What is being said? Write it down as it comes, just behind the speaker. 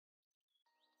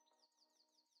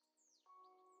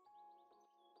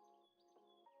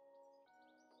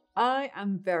I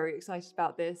am very excited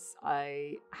about this.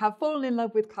 I have fallen in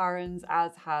love with Clarins,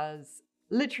 as has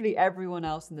literally everyone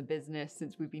else in the business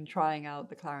since we've been trying out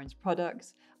the Clarins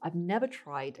products. I've never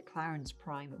tried a Clarins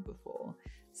primer before,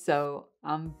 so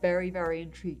I'm very, very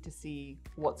intrigued to see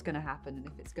what's going to happen and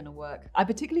if it's going to work. I've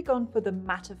particularly gone for the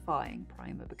mattifying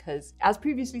primer because, as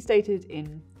previously stated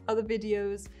in other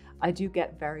videos, I do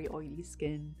get very oily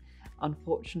skin,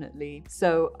 unfortunately.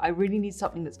 So I really need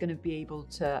something that's going to be able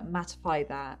to mattify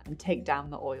that and take down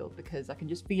the oil, because I can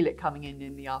just feel it coming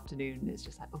in the afternoon and it's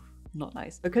just like, oh, not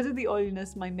nice. Because of the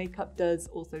oiliness, my makeup does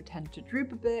also tend to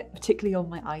droop a bit, particularly on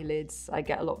my eyelids. I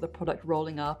get a lot of the product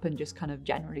rolling up and just kind of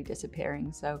generally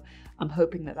disappearing. So I'm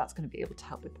hoping that that's going to be able to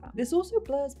help with that. This also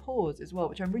blurs pores as well,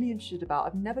 which I'm really interested about.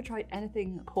 I've never tried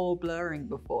anything pore blurring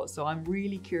before, so I'm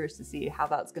really curious to see how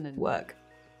that's going to work.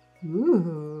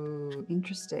 Ooh,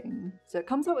 interesting. So it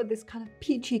comes out with this kind of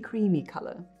peachy creamy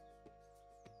color.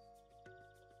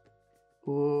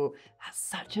 Ooh, that's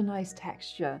such a nice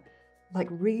texture. Like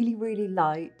really, really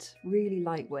light, really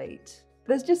lightweight.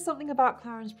 There's just something about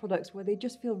Clarins products where they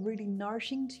just feel really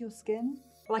nourishing to your skin.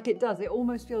 Like it does, it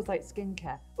almost feels like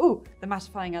skincare. Ooh, the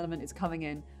mattifying element is coming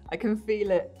in. I can feel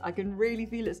it. I can really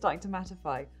feel it starting to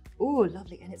mattify. Ooh,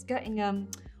 lovely. And it's getting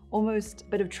almost a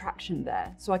bit of traction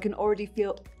there. So I can already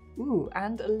feel, ooh,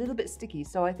 and a little bit sticky.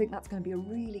 So I think that's going to be a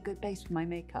really good base for my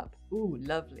makeup. Ooh,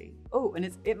 lovely. Oh, and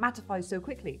it mattifies so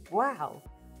quickly. Wow.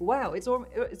 Wow, it's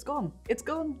gone. It's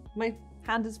gone. My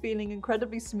hand is feeling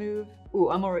incredibly smooth.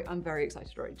 Ooh, I'm very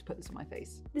excited already to put this on my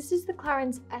face. This is the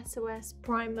Clarins SOS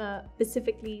Primer,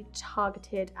 specifically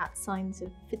targeted at signs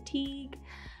of fatigue.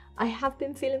 I have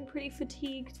been feeling pretty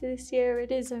fatigued this year.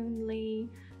 It is only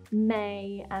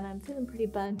May and I'm feeling pretty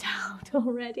burnt out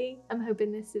already. I'm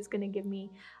hoping this is going to give me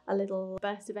a little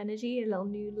burst of energy, a little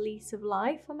new lease of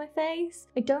life on my face.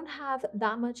 I don't have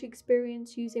that much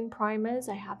experience using primers.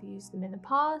 I have used them in the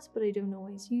past, but I don't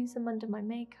always use them under my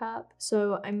makeup.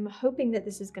 So I'm hoping that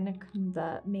this is going to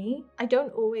convert me. I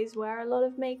don't always wear a lot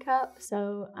of makeup,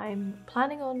 so I'm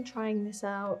planning on trying this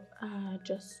out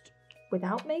just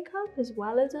without makeup as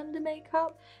well as under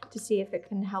makeup to see if it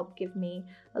can help give me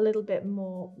a little bit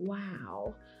more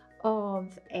wow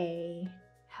of a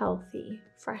healthy,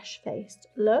 fresh-faced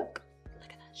look.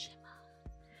 Look at that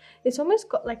shimmer. It's almost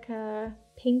got like a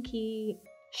pinky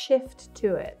shift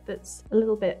to it that's a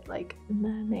little bit like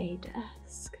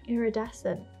mermaid-esque,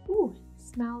 iridescent. Ooh,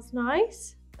 smells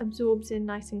nice. Absorbs in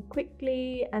nice and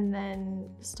quickly and then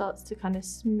starts to kind of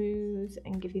smooth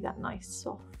and give you that nice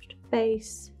soft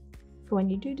base when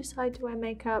you do decide to wear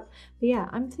makeup. But yeah,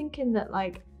 I'm thinking that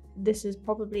like this is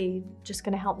probably just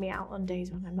going to help me out on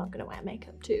days when I'm not going to wear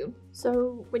makeup too.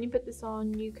 So when you put this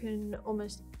on, you can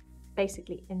almost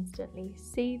basically instantly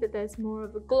see that there's more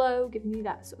of a glow, giving you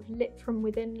that sort of lit from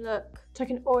within look. So I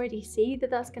can already see that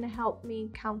that's going to help me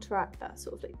counteract that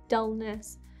sort of like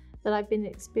dullness that I've been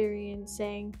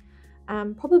experiencing.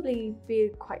 Probably be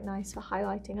quite nice for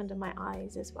highlighting under my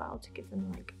eyes as well, to give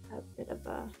them like a bit of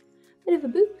a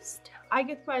boost. I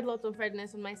get quite a lot of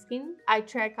redness on my skin. I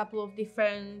tried a couple of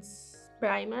different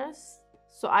primers,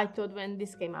 so I thought when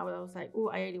this came out, I was like, oh,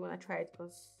 I really want to try it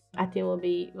because I think it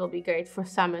will be great for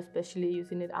summer, especially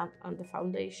using it on the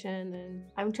foundation. And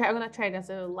I'm gonna try it as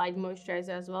a light moisturizer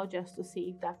as well, just to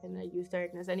see if that can reduce the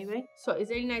redness anyway. So it's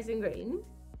really nice and green.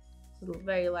 It's a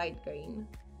very light green.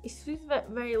 It feels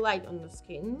very light on the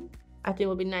skin. I think it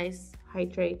will be nice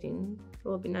hydrating. It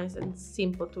will be nice and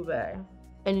simple to wear.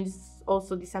 And it's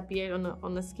also disappeared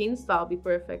on the skin, so that'll be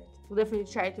perfect. We'll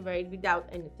definitely try to wear it without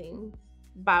anything,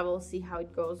 but we'll see how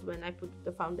it goes when I put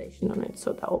the foundation on it,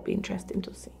 so that will be interesting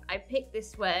to see. I picked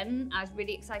this one. I was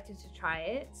really excited to try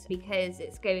it because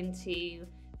it's going to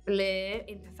blur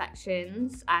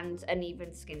imperfections and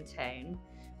uneven skin tone,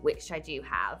 which I do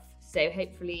have. So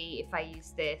hopefully if I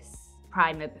use this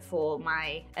primer before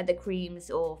my other creams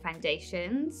or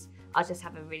foundations, I'll just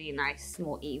have a really nice,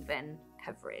 more even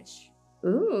coverage.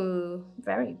 Ooh,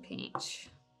 very peach.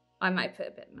 I might put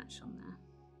a bit much on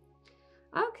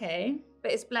there. Okay,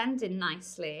 but it's blending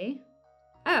nicely.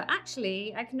 Oh,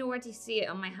 actually, I can already see it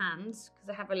on my hand because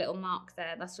I have a little mark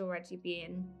there that's already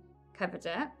being covered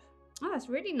up. Oh, that's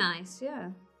really nice, yeah.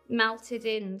 Melted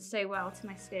in so well to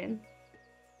my skin.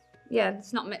 Yeah,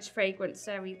 there's not much fragrance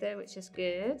there either, which is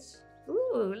good.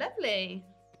 Ooh, lovely.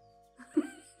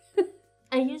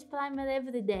 I use primer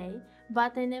every day,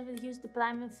 but I never use the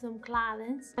primer from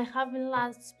Clarins. I have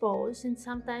enlarged pores and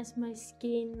sometimes my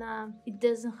skin, it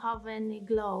doesn't have any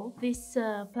glow. This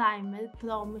primer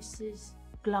promises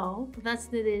glow. That's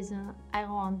the reason I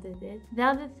wanted it. The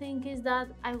other thing is that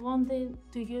I wanted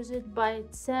to use it by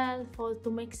itself or to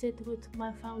mix it with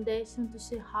my foundation to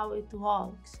see how it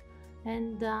works.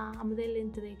 and I'm really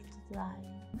intrigued to try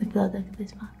the product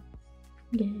this one.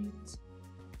 Yeah,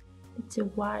 it's a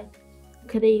white,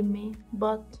 creamy,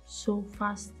 but so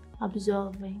fast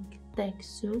absorbing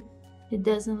texture. It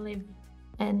doesn't leave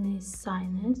any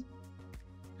sinus,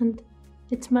 and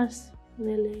it smells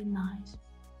really nice.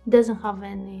 It doesn't have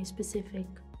any specific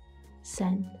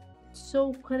scent. It's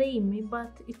so creamy,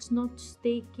 but it's not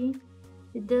sticky.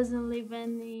 It doesn't leave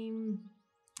any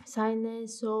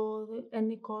sinus or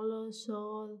any colors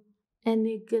or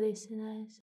any greasiness.